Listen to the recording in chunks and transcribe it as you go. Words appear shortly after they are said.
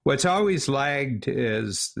What's always lagged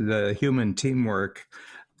is the human teamwork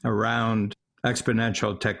around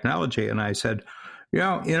exponential technology. And I said, you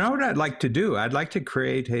know what I'd like to do? I'd like to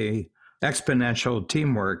create a exponential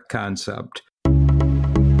teamwork concept.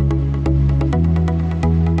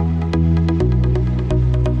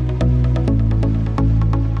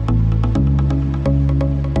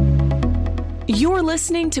 You're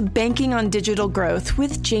listening to Banking on Digital Growth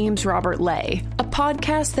with James Robert Lay, a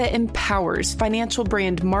podcast that empowers financial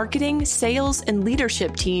brand marketing, sales, and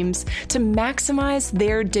leadership teams to maximize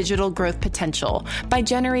their digital growth potential by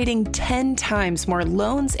generating 10 times more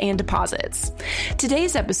loans and deposits.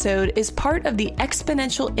 Today's episode is part of the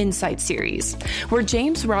Exponential Insight series, where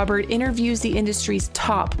James Robert interviews the industry's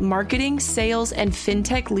top marketing, sales, and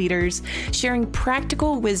fintech leaders, sharing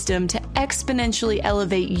practical wisdom to exponentially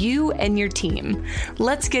elevate you and your team.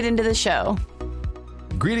 Let's get into the show.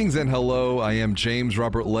 Greetings and hello. I am James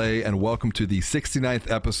Robert Lay, and welcome to the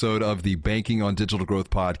 69th episode of the Banking on Digital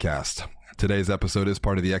Growth podcast. Today's episode is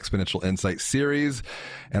part of the Exponential Insight series,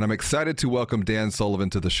 and I'm excited to welcome Dan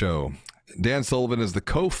Sullivan to the show. Dan Sullivan is the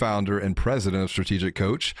co-founder and president of Strategic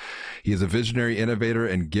Coach. He is a visionary innovator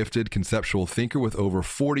and gifted conceptual thinker with over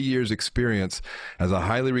 40 years experience as a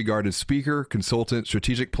highly regarded speaker, consultant,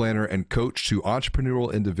 strategic planner, and coach to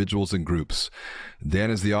entrepreneurial individuals and groups.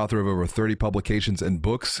 Dan is the author of over 30 publications and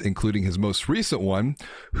books, including his most recent one,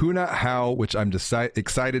 Who Not How, which I'm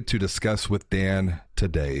excited to discuss with Dan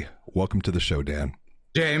today. Welcome to the show, Dan.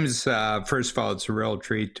 James, first of all, it's a real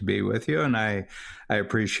treat to be with you, and I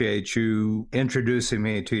appreciate you introducing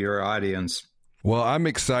me to your audience. Well, I'm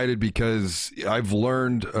excited because I've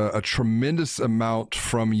learned a tremendous amount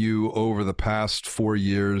from you over the past 4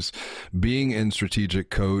 years being in Strategic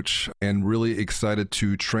Coach, and really excited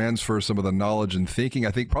to transfer some of the knowledge and thinking.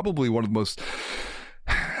 I think probably one of the most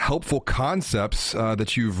helpful concepts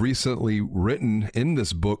that you've recently written in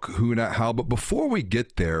this book, Who Not How. But before we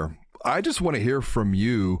get there, I just want to hear from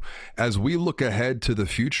you as we look ahead to the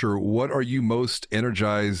future. What are you most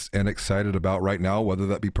energized and excited about right now, whether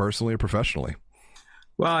that be personally or professionally?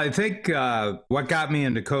 Well, I think what got me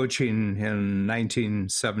into coaching in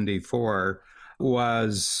 1974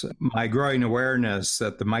 was my growing awareness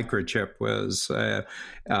that the microchip was,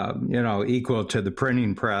 equal to the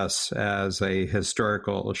printing press as a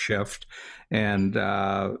historical shift. And,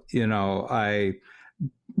 I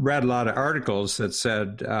read a lot of articles that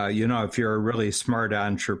said, if you're a really smart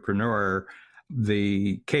entrepreneur,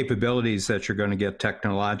 the capabilities that you're going to get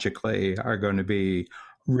technologically are going to be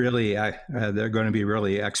really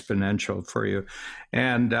exponential for you.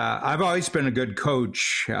 And I've always been a good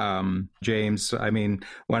coach, James. I mean,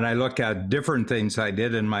 when I look at different things I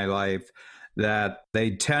did in my life, that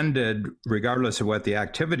they tended, regardless of what the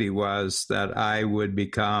activity was, that I would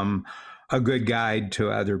become a good guide to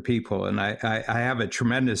other people. And I have a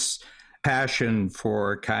tremendous passion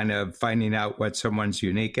for kind of finding out what someone's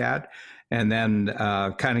unique at, and then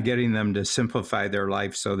kind of getting them to simplify their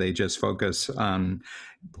life so they just focus on,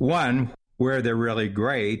 one, where they're really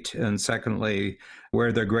great, and secondly,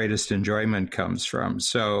 where their greatest enjoyment comes from.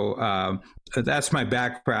 So that's my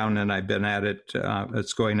background, and I've been at it.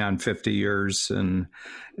 It's going on 50 years, and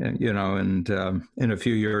in a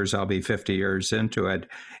few years, I'll be 50 years into it.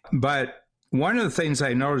 But one of the things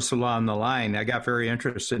I noticed along the line, I got very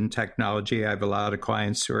interested in technology. I have a lot of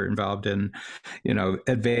clients who are involved in,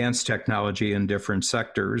 advanced technology in different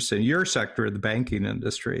sectors. And your sector, the banking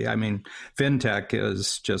industry, I mean, fintech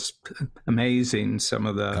is just amazing. Some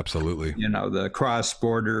of the, absolutely, the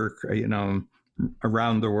cross-border,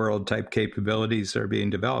 around the world type capabilities that are being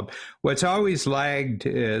developed. What's always lagged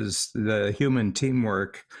is the human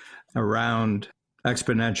teamwork around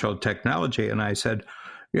exponential technology. And I said,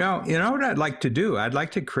 you know what I'd like to do? I'd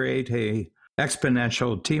like to create a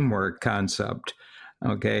exponential teamwork concept.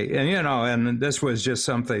 Okay. And, and this was just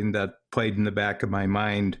something that played in the back of my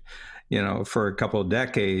mind, for a couple of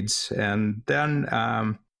decades. And then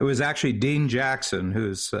it was actually Dean Jackson,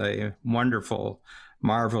 who's a wonderful,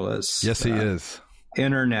 marvelous. Yes, he is.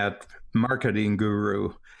 Internet marketing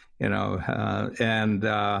guru, and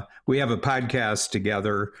we have a podcast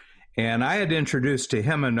together. And I had introduced to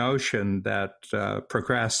him a notion that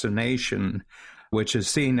procrastination, which is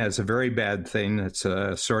seen as a very bad thing, it's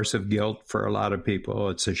a source of guilt for a lot of people.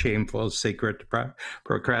 It's a shameful secret to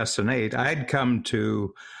procrastinate. I'd come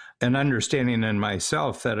to an understanding in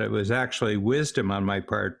myself that it was actually wisdom on my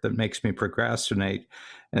part that makes me procrastinate.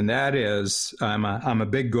 And that is, I'm a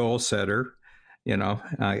big goal setter.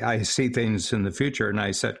 I see things in the future and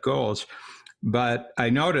I set goals. But I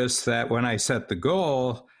noticed that when I set the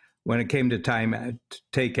goal, when it came to time to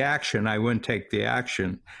take action, I wouldn't take the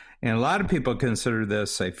action. And a lot of people consider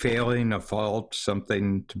this a failing, a fault,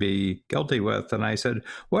 something to be guilty with. And I said,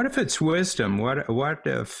 what if it's wisdom? What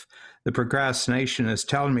if the procrastination is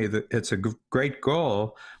telling me that it's a great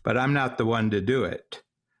goal, but I'm not the one to do it?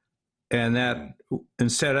 And that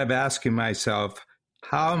instead of asking myself,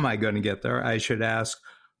 how am I going to get there? I should ask,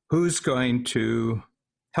 who's going to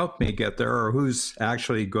help me get there, or who's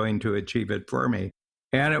actually going to achieve it for me?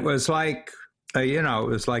 And it was like, it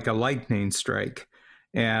was like a lightning strike.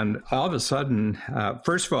 And all of a sudden,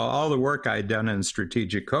 first of all the work I'd done in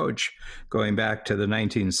Strategic Coach going back to the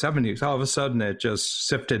 1970s, all of a sudden it just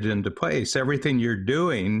sifted into place. Everything you're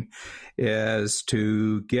doing is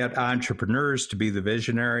to get entrepreneurs to be the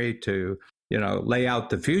visionary, to lay out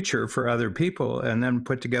the future for other people, and then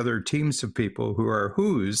put together teams of people who are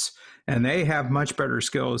who's, and they have much better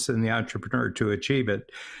skills than the entrepreneur to achieve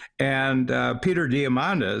it. And Peter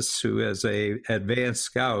Diamandis, who is a advanced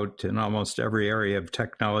scout in almost every area of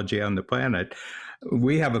technology on the planet,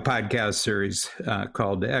 we have a podcast series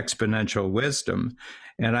called Exponential Wisdom.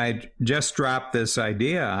 And I just dropped this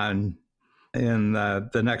idea in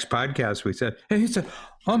the next podcast. We said, and he said,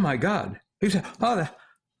 oh my God. He said,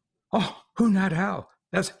 who, not how.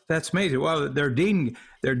 That's amazing. Well, they're Dean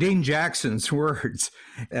Jackson's words.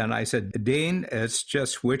 And I said, Dean, it's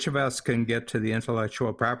just which of us can get to the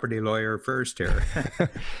intellectual property lawyer first here.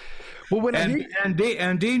 Well,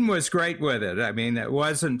 and Dean was great with it. I mean, it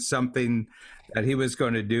wasn't something that he was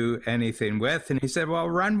going to do anything with. And he said, well,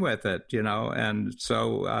 run with it, And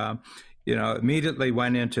so, immediately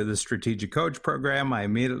went into the Strategic Coach program. I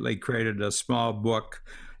immediately created a small book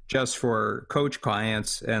just for coach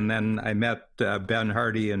clients. And then I met Ben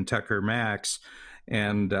Hardy and Tucker Max.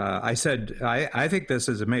 And I said, I think this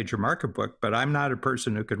is a major market book, but I'm not a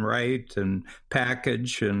person who can write and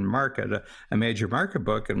package and market a major market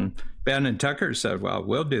book. And Ben and Tucker said, well,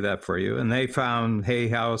 we'll do that for you. And they found Hay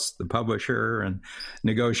House, the publisher, and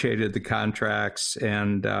negotiated the contracts.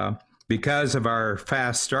 And because of our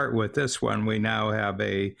fast start with this one, we now have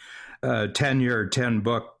a 10-year,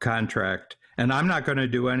 10-book contract. And I'm not going to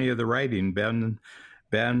do any of the writing.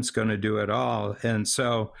 Ben's going to do it all. And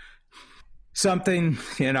so something,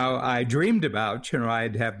 I dreamed about,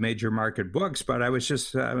 I'd have major market books, but I was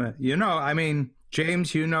just,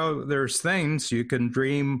 James, there's things you can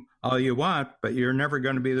dream all you want, but you're never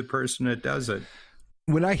going to be the person that does it.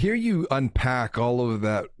 When I hear you unpack all of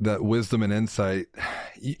that wisdom and insight,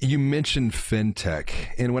 you mentioned fintech.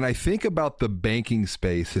 And when I think about the banking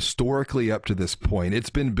space historically up to this point, it's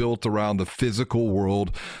been built around the physical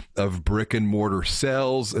world of brick and mortar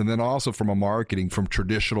sales, and then also from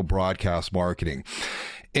traditional broadcast marketing.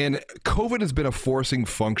 And COVID has been a forcing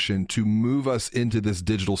function to move us into this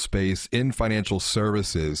digital space in financial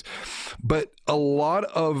services. But a lot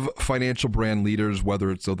of financial brand leaders, whether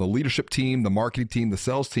it's the leadership team, the marketing team, the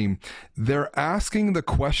sales team, they're asking the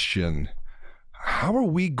question, how are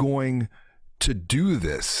we going to do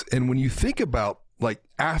this? And when you think about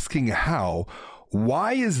asking how,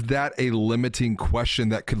 why is that a limiting question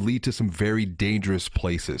that could lead to some very dangerous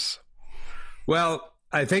places? Well,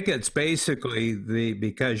 I think it's basically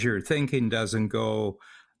because your thinking doesn't go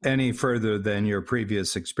any further than your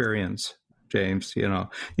previous experience, James.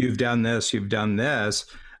 You've done this,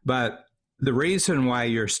 but the reason why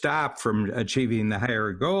you're stopped from achieving the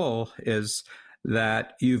higher goal is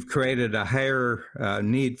that you've created a higher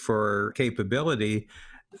need for capability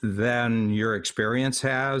than your experience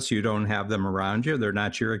has. You don't have them around you. They're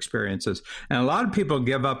not your experiences. And a lot of people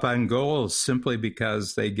give up on goals simply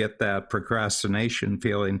because they get that procrastination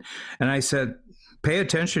feeling. And I said, pay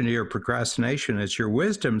attention to your procrastination. It's your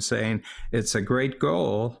wisdom saying it's a great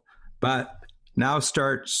goal, but now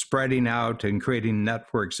start spreading out and creating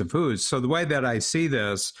networks of who's. So the way that I see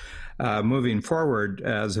this moving forward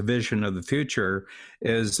as a vision of the future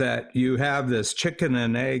is that you have this chicken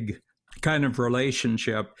and egg kind of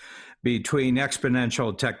relationship between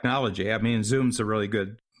exponential technology. I mean, Zoom's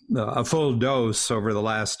a full dose over the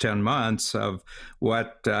last 10 months of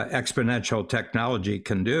what exponential technology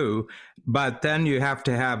can do. But then you have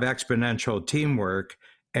to have exponential teamwork,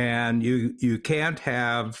 and you can't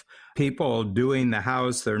have people doing the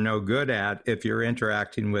house they're no good at if you're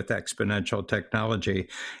interacting with exponential technology.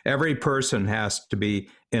 Every person has to be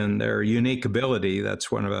in their unique ability. That's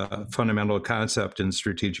one of a fundamental concept in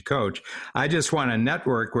Strategic Coach. I just want a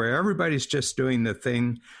network where everybody's just doing the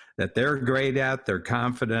thing that they're great at, they're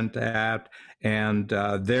confident at, and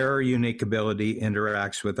their unique ability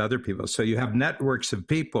interacts with other people. So you have networks of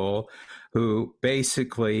people who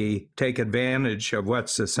basically take advantage of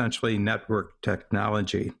what's essentially network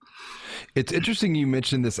technology. It's interesting you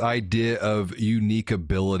mentioned this idea of unique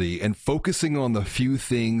ability and focusing on the few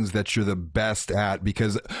things that you're the best at,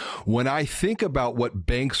 because when I think about what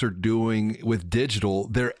banks are doing with digital,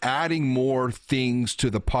 they're adding more things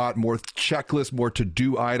to the pot, more checklists, more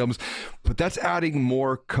to-do items, but that's adding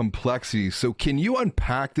more complexity. So can you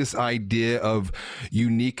unpack this idea of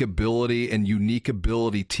unique ability and unique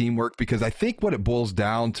ability teamwork? Because I think what it boils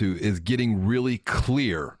down to is getting really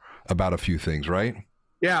clear about a few things, right?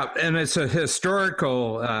 Yeah, and it's a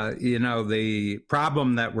historical, the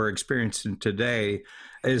problem that we're experiencing today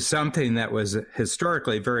is something that was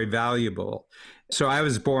historically very valuable. So I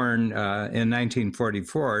was born in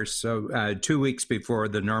 1944, so 2 weeks before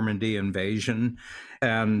the Normandy invasion,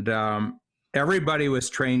 and everybody was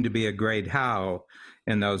trained to be a great Howe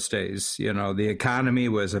in those days. You know, the economy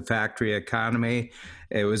was a factory economy.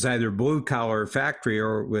 It was either blue-collar factory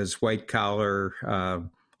or it was white-collar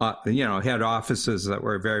head offices that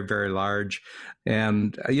were very, very large.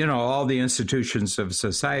 And, all the institutions of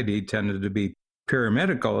society tended to be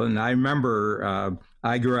pyramidal. And I remember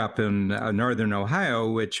I grew up in northern Ohio,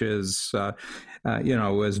 which is,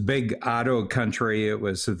 was big auto country. It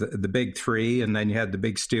was the big three. And then you had the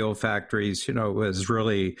big steel factories. It was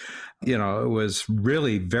really,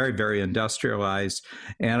 very, very industrialized.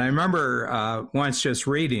 And I remember once just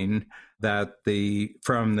reading that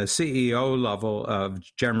from the CEO level of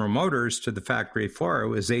General Motors to the factory floor, it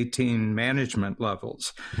was 18 management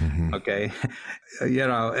levels. Mm-hmm. Okay.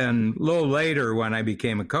 And a little later when I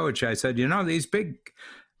became a coach, I said, these big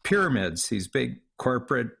pyramids, these big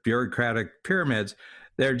corporate bureaucratic pyramids,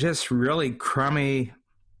 they're just really crummy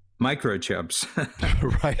microchips.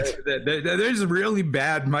 Right. There's really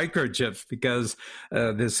bad microchips because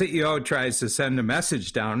the CEO tries to send a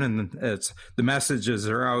message down and the messages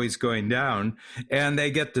are always going down and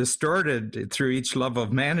they get distorted through each level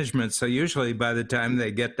of management. So usually by the time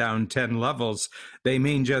they get down 10 levels, they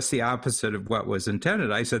mean just the opposite of what was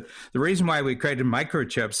intended. I said, the reason why we created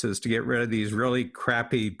microchips is to get rid of these really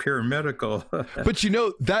crappy pyramidal. But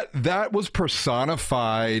that was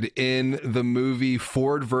personified in the movie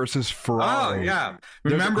Ford versus Ferrari. Oh, yeah.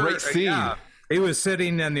 Remember, there's a great scene. Yeah. He was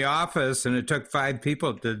sitting in the office and it took 5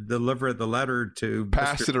 people to deliver the letter to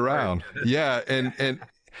pass it around. Yeah.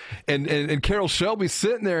 And Carroll Shelby's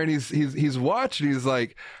sitting there and he's watching. He's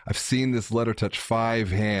like, I've seen this letter touch 5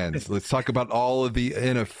 hands. Let's talk about all of the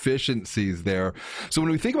inefficiencies there. So when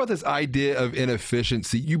we think about this idea of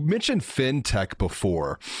inefficiency, you mentioned fintech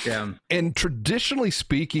before. Yeah. And traditionally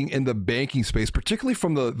speaking in the banking space, particularly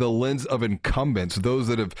from the lens of incumbents, those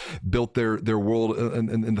that have built their world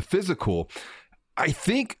in the physical, I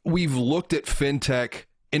think we've looked at fintech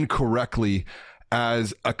incorrectly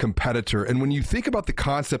as a competitor. And when you think about the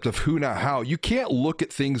concept of who, not how, you can't look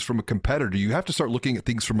at things from a competitor. You have to start looking at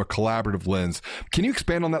things from a collaborative lens. Can you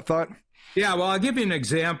expand on that thought? Yeah, well, I'll give you an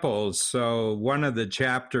example. So one of the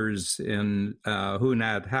chapters in Who,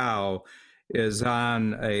 Not How is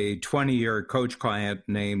on a 20-year coach client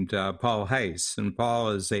named Paul Heiss. And Paul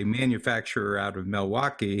is a manufacturer out of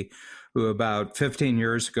Milwaukee who about 15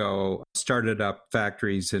 years ago started up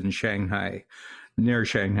factories in Shanghai, near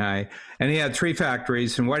Shanghai. And he had 3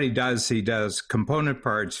 factories. And what he does component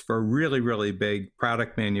parts for really, really big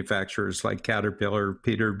product manufacturers like Caterpillar,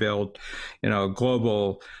 Peterbilt,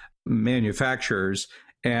 global manufacturers.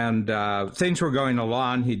 And things were going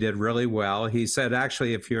along. He did really well. He said,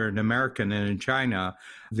 actually, if you're an American and in China,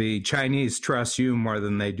 the Chinese trust you more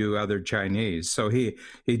than they do other Chinese. So he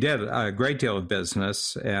did a great deal of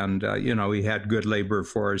business and, he had good labor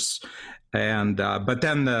force. And but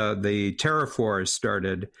then the tariff war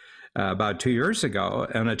started about 2 years ago,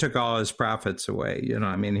 and it took all his profits away. It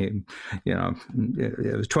was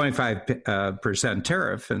 25%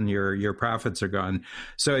 tariff, and your profits are gone.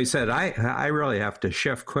 So he said, I really have to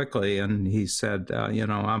shift quickly. And he said,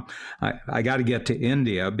 I got to get to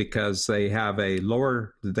India because they have a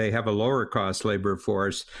lower cost labor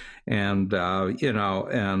force, and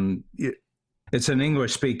it's an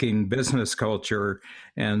English-speaking business culture,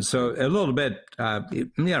 and so a little bit,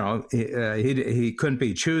 he couldn't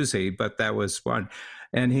be choosy, but that was one.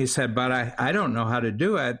 And he said, but I don't know how to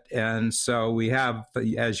do it. And so we have,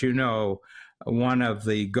 as you know, one of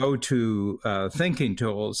the go-to thinking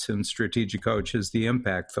tools in Strategic Coach is the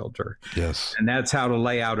impact filter. Yes. And that's how to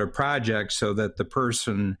lay out a project so that the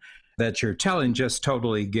person that you're telling just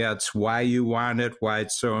totally gets why you want it, why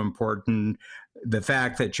it's so important, the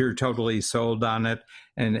fact that you're totally sold on it,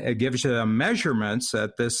 and it gives you the measurements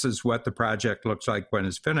that this is what the project looks like when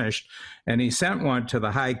it's finished. And he sent one to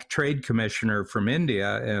the High Trade Commissioner from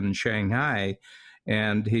India in Shanghai,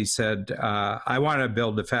 And he said, I want to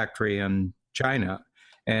build a factory in China.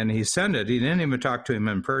 And he sent it. He didn't even talk to him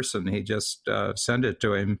in person. He just sent it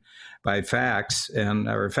to him by fax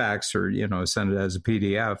or send it as a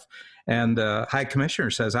PDF. And the High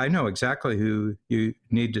Commissioner says, I know exactly who you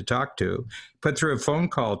need to talk to. Put through a phone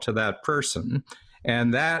call to that person.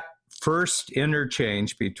 And that first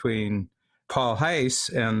interchange between Paul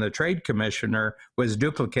Heiss and the Trade Commissioner was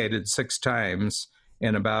duplicated 6 times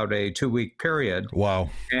in about a 2-week period. Wow.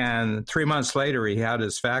 And 3 months later, he had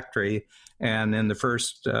his factory. And in the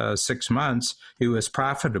first 6 months, he was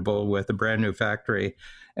profitable with a brand new factory.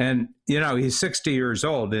 And, he's 60 years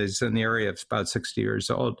old. He's in the area of about 60 years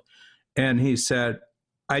old. And he said,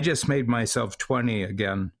 I just made myself 20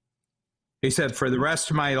 again. He said, for the rest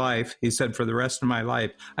of my life,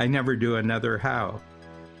 I never do another how.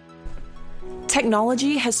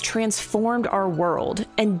 Technology has transformed our world,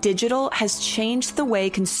 and digital has changed the way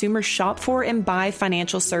consumers shop for and buy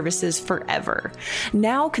financial services forever.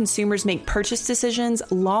 Now, consumers make purchase decisions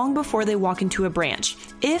long before they walk into a branch,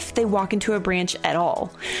 if they walk into a branch at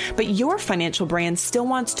all. But your financial brand still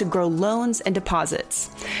wants to grow loans and deposits.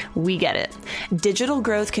 We get it. Digital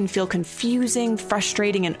growth can feel confusing,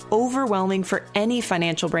 frustrating, and overwhelming for any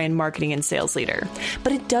financial brand marketing and sales leader.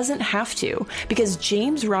 But it doesn't have to, because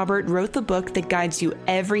James Robert wrote the book that guides you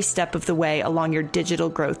every step of the way along your digital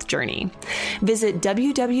growth journey. Visit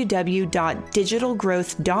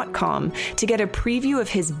www.digitalgrowth.com to get a preview of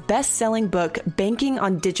his best-selling book, Banking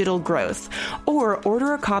on Digital Growth, or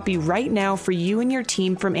order a copy right now for you and your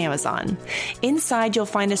team from Amazon. Inside, you'll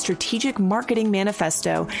find a strategic marketing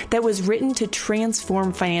manifesto that was written to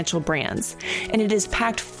transform financial brands, and it is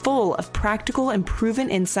packed full of practical and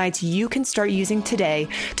proven insights you can start using today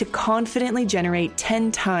to confidently generate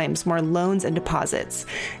 10 times more loans and deposits.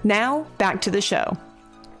 Now, back to the show.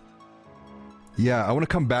 Yeah, I want to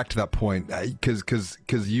come back to that point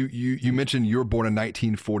because you mentioned you were born in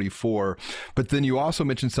 1944, but then you also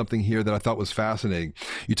mentioned something here that I thought was fascinating.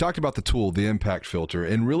 You talked about the tool, the impact filter,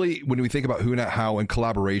 and really when we think about who, not how, and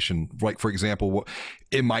collaboration, like for example,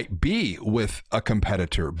 it might be with a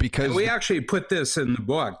competitor because and we actually put this in the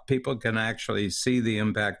book. People can actually see the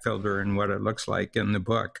impact filter and what it looks like in the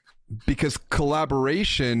book. Because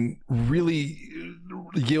collaboration really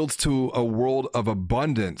yields to a world of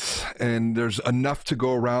abundance and there's enough to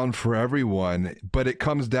go around for everyone. But it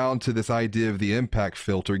comes down to this idea of the impact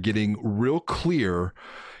filter, getting real clear,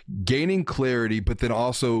 gaining clarity, but then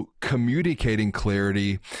also communicating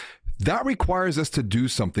clarity. That requires us to do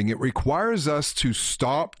something. It requires us to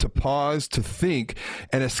stop, to pause, to think,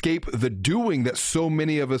 and escape the doing that so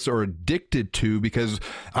many of us are addicted to. Because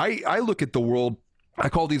I look at the world, I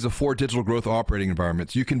call these the 4 digital growth operating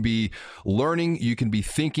environments. You can be learning, you can be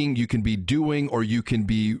thinking, you can be doing, or you can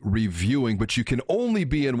be reviewing, but you can only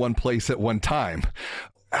be in one place at one time.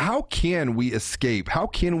 How can we escape? How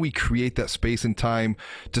can we create that space and time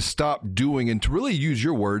to stop doing and to really use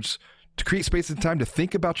your words to create space and time to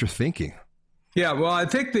think about your thinking? Yeah, well, I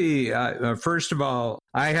think first of all,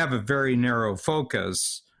 I have a very narrow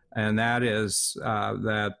focus. And that is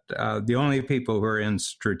that the only people who are in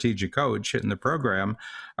Strategic Coach in the program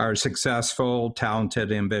are successful,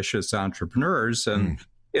 talented, ambitious entrepreneurs. And,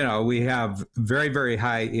 we have very, very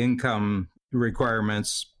high income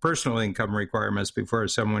requirements, personal income requirements before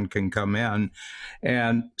someone can come in.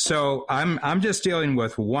 And so I'm just dealing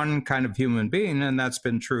with one kind of human being, and that's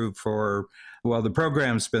been true for the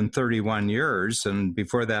program's been 31 years. And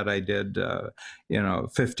before that, I did,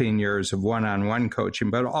 15 years of one-on-one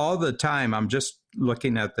coaching. But all the time, I'm just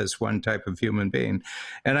looking at this one type of human being.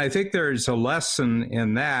 And I think there's a lesson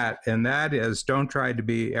in that, and that is don't try to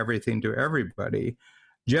be everything to everybody.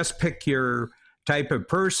 Just pick your type of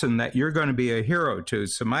person that you're going to be a hero to.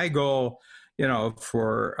 So my goal,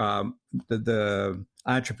 for the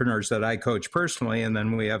entrepreneurs that I coach personally, and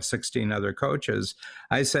then we have 16 other coaches,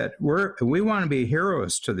 I said, we want to be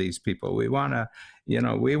heroes to these people. We want to,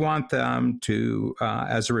 we want them to,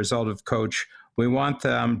 as a result of coach, we want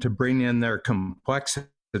them to bring in their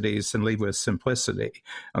complexities and lead with simplicity.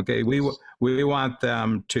 Okay. We want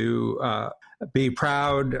them to be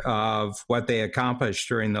proud of what they accomplished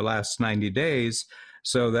during the last 90 days,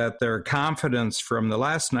 so that their confidence from the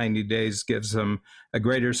last 90 days gives them a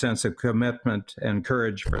greater sense of commitment and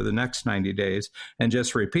courage for the next 90 days, and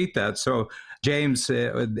just repeat that. So, James,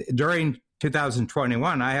 during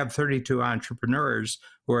 2021, I have 32 entrepreneurs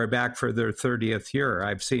who are back for their 30th year.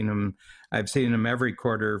 I've seen them every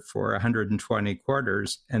quarter for 120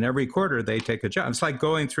 quarters, and every quarter they take a jump. It's like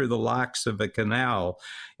going through the locks of a canal.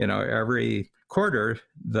 Every quarter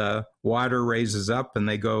the water raises up and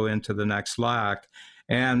they go into the next lock.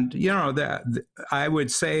 And, I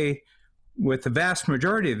would say with the vast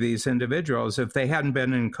majority of these individuals, if they hadn't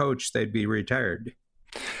been in coach, they'd be retired.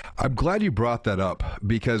 I'm glad you brought that up,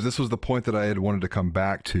 because this was the point that I had wanted to come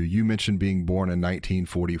back to. You mentioned being born in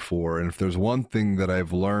 1944. And if there's one thing that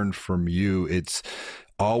I've learned from you, it's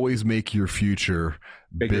always make your future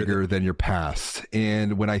bigger than your past.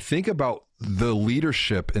 And when I think about the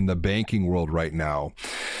leadership in the banking world right now,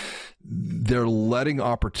 they're letting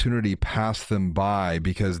opportunity pass them by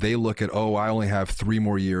because they look at, oh, I only have 3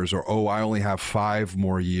 more years, or, oh, I only have 5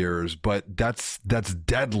 more years. But that's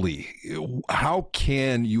deadly. How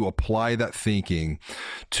can you apply that thinking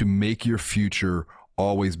to make your future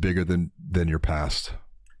always bigger than your past?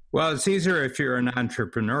 Well, it's easier if you're an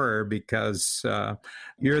entrepreneur because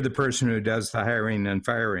you're the person who does the hiring and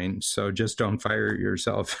firing. So just don't fire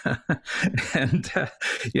yourself. And,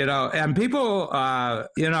 and people,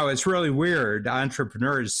 it's really weird.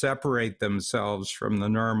 Entrepreneurs separate themselves from the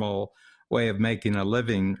normal way of making a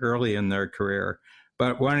living early in their career.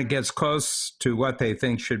 But when it gets close to what they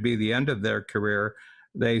think should be the end of their career,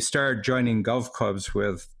 they start joining golf clubs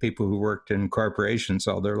with people who worked in corporations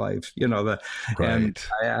all their life, Right.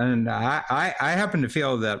 And I happen to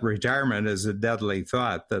feel that retirement is a deadly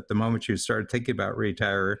thought, that the moment you start thinking about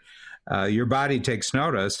retire, your body takes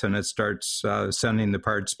notice and it starts sending the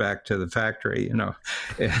parts back to the factory.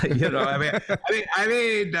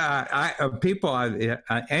 People,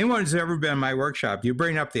 anyone who's ever been in my workshop, you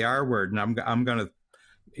bring up the R word and I'm going to,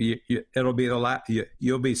 it'll be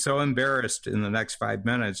you'll be so embarrassed in the next 5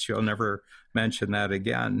 minutes you'll never mention that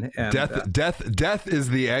again. And death is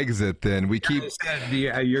the exit. Then we keep.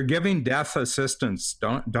 You're giving death assistance.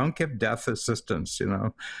 Don't give death assistance.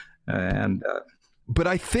 But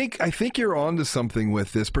I think you're onto something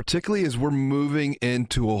with this, particularly as we're moving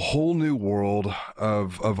into a whole new world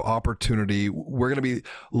of opportunity. We're going to be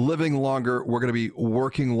living longer. We're going to be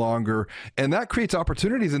working longer. And that creates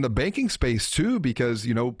opportunities in the banking space too, because,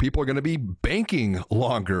 people are going to be banking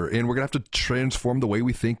longer, and we're going to have to transform the way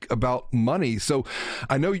we think about money. So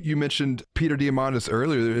I know you mentioned Peter Diamandis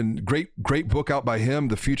earlier, and great book out by him,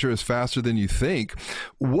 The Future is Faster Than You Think.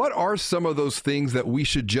 What are some of those things that we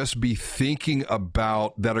should just be thinking about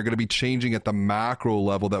that are going to be changing at the macro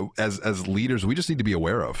level that as leaders we just need to be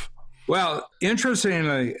aware of? Well,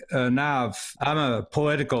 interestingly enough, I'm a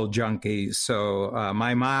political junkie. So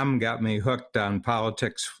my mom got me hooked on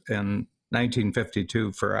politics in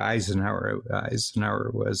 1952 for Eisenhower.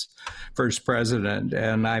 Eisenhower was first president,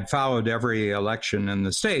 and I followed every election in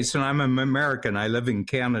the States. And I'm an American. I live in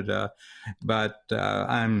Canada, but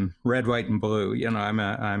I'm red, white, and blue. I'm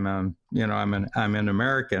an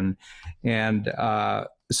American, and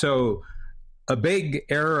so a big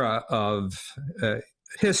era of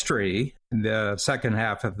history, the second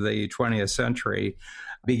half of the 20th century,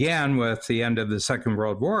 began with the end of the Second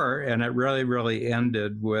World War, and it really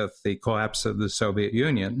ended with the collapse of the Soviet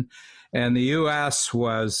Union. And the U.S.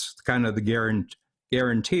 was kind of the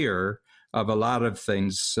guarantor of a lot of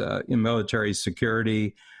things in military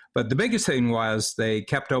security. But the biggest thing was they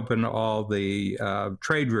kept open all the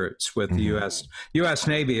trade routes with the U.S. U.S.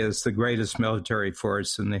 Navy is the greatest military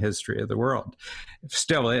force in the history of the world.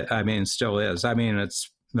 Still is.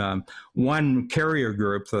 It's one carrier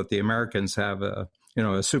group that the Americans have a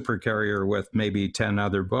super carrier with maybe 10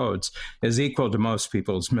 other boats is equal to most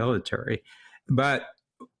people's military. But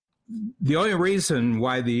the only reason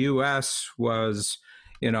why the U.S. was,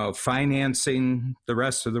 financing the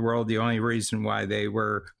rest of the world, the only reason why they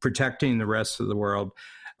were protecting the rest of the world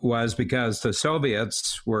was because the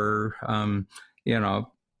Soviets were,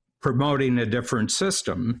 promoting a different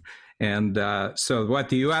system. And so what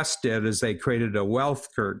the U.S. did is they created a wealth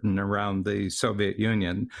curtain around the Soviet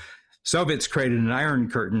Union. Soviets created an iron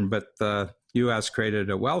curtain, but the U.S. created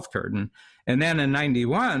a wealth curtain. And then in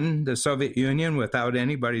 91, the Soviet Union, without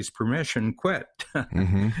anybody's permission, quit.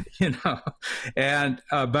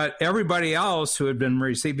 But everybody else who had been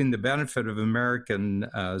receiving the benefit of American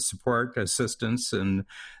support, assistance, and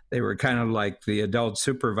they were kind of like the adult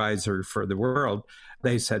supervisor for the world,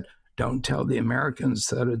 they said, don't tell the Americans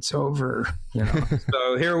that it's over.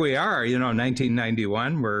 So here we are,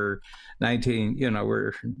 1991, we're 19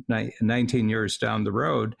 years down the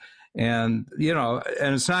road. And,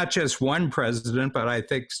 and it's not just one president, but I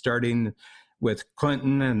think starting with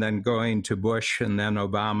Clinton and then going to Bush and then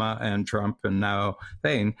Obama and Trump and now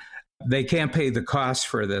Biden, they can't pay the cost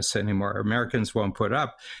for this anymore. Americans won't put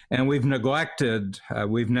up. And we've neglected a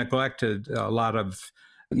lot of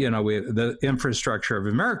the infrastructure of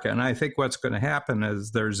America. And I think what's going to happen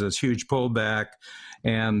is there's this huge pullback,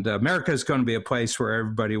 and America is going to be a place where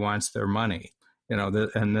everybody wants their money,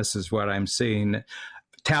 and this is what I'm seeing.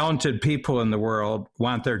 Talented people in the world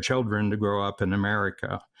want their children to grow up in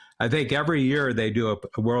America. I think every year they do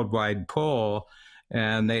a worldwide poll,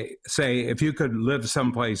 and they say, if you could live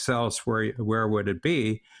someplace else, where would it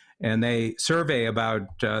be? And they survey about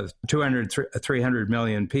 300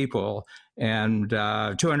 million people, and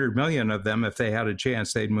 200 million of them, if they had a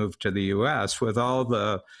chance, they'd move to the U.S. with all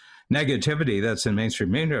the negativity that's in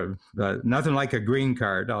mainstream media. Nothing like a green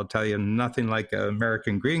card, I'll tell you, nothing like an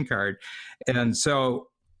American green card. And so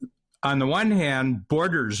on the one hand,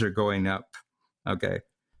 borders are going up, okay?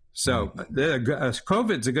 So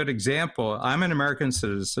COVID's a good example. I'm an American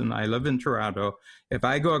citizen. I live in Toronto. If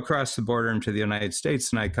I go across the border into the United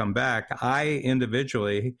States and I come back, I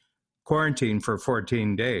individually quarantine for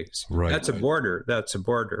 14 days. Right. That's a border. That's a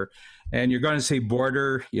border. And you're going to see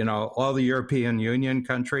border, all the European Union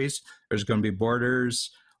countries, there's going to be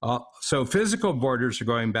borders. So physical borders are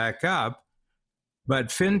going back up, but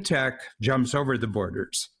fintech jumps over the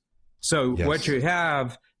borders. So what you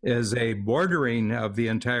have is a bordering of the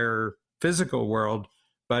entire physical world,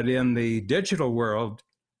 but in the digital world,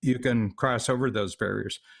 you can cross over those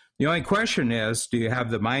barriers. The only question is, do you have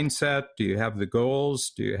the mindset? Do you have the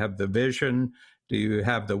goals? Do you have the vision? Do you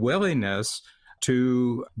have the willingness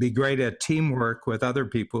to be great at teamwork with other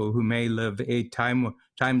people who may live 8 time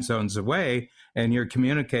zones away, and you're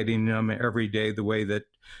communicating them every day the way that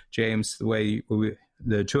James, the way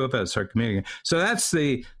the two of us are communicating. So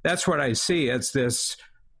that's what I see. It's this,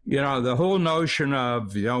 the whole notion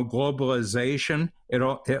of, globalization,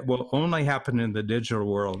 it will only happen in the digital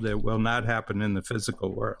world. It will not happen in the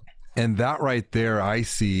physical world. And that right there, I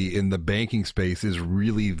see in the banking space, is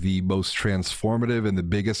really the most transformative and the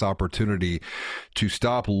biggest opportunity to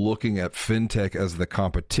stop looking at fintech as the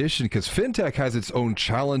competition, because fintech has its own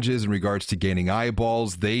challenges in regards to gaining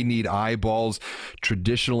eyeballs. They need eyeballs.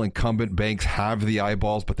 Traditional incumbent banks have the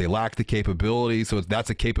eyeballs, but they lack the capability. So that's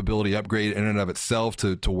a capability upgrade in and of itself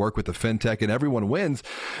to work with the fintech, and everyone wins.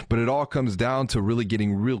 But it all comes down to really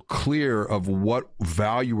getting real clear of what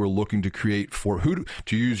value we're looking to create for who,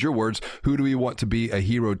 to use your words, who do we want to be a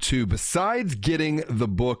hero to, besides getting the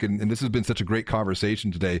book, and this has been such a great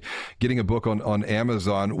conversation today, getting a book on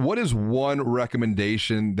Amazon. What is one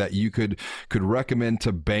recommendation that you could recommend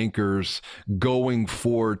to bankers going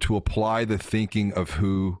forward to apply the thinking of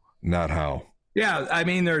who, not how? Yeah, I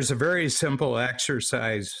mean, there's a very simple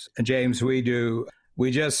exercise, James, we do.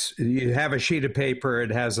 You have a sheet of paper.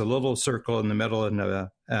 It has a little circle in the middle and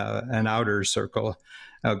an outer circle.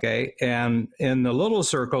 Okay. And in the little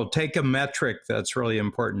circle, take a metric that's really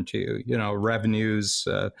important to you, revenues,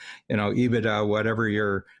 EBITDA, whatever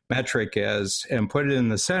your metric is, and put it in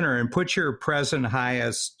the center and put your present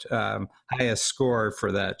highest score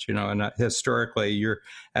for that, and historically you're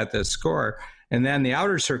at this score. And then the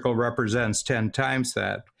outer circle represents 10 times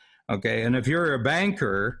that. Okay. And if you're a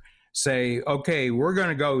banker, say, okay, we're going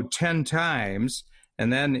to go 10 times.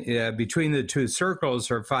 And then between the two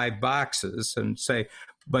circles are 5 boxes, and say,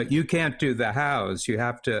 but you can't do the hows. You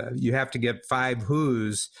have to get 5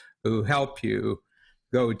 who's who help you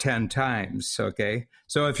go 10 times. Okay.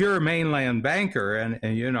 So if you're a mainland banker and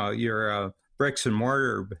you're a bricks and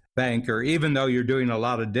mortar banker, even though you're doing a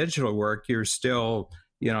lot of digital work, you're still,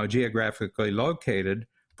 geographically located.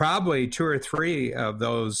 Probably 2 or 3 of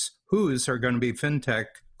those who's are going to be fintech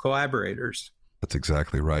collaborators. That's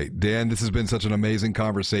exactly right. Dan, this has been such an amazing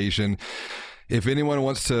conversation. If anyone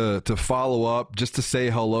wants to follow up, just to say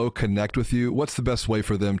hello, connect with you, what's the best way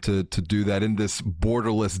for them to do that in this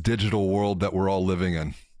borderless digital world that we're all living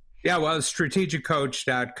in? Yeah, well,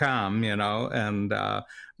 strategiccoach.com, and,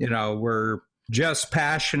 we're just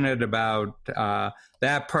passionate about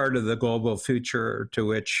that part of the global future to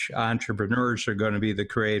which entrepreneurs are going to be the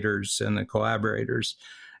creators and the collaborators.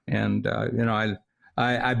 And,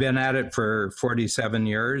 I've been at it for 47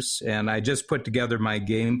 years, and I just put together my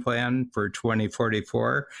game plan for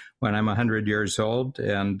 2044 when I'm 100 years old.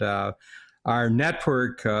 And our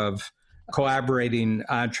network of collaborating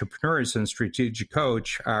entrepreneurs and Strategic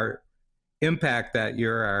Coach, our impact that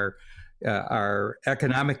year, our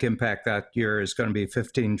economic impact that year is going to be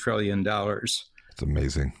 $15 trillion. It's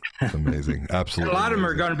amazing. It's amazing. Absolutely. A lot of them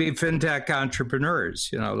are going to be fintech entrepreneurs.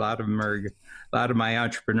 A lot of my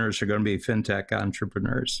entrepreneurs are going to be fintech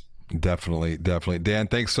entrepreneurs. Definitely. Dan,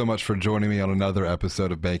 thanks so much for joining me on another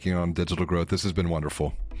episode of Banking on Digital Growth. This has been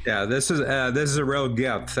wonderful. Yeah, this is a real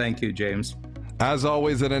gift. Thank you, James. As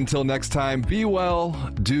always, and until next time, be well,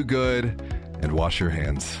 do good, and wash your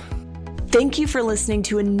hands. Thank you for listening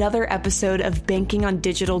to another episode of Banking on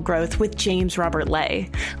Digital Growth with James Robert Lay.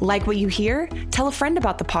 Like what you hear? Tell a friend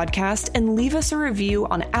about the podcast and leave us a review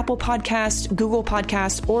on Apple Podcasts, Google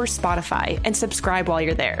Podcasts, or Spotify, and subscribe while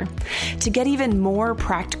you're there. To get even more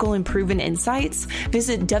practical and proven insights,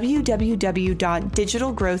 visit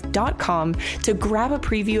www.digitalgrowth.com to grab a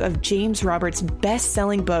preview of James Robert's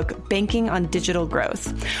best-selling book, Banking on Digital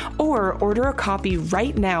Growth, or order a copy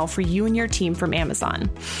right now for you and your team from Amazon.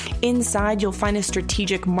 Inside, you'll find a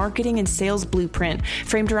strategic marketing and sales blueprint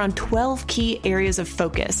framed around 12 key areas of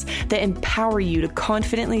focus that empower you to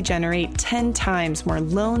confidently generate 10 times more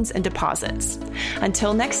loans and deposits.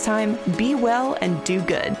 Until next time, be well and do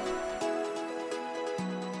good.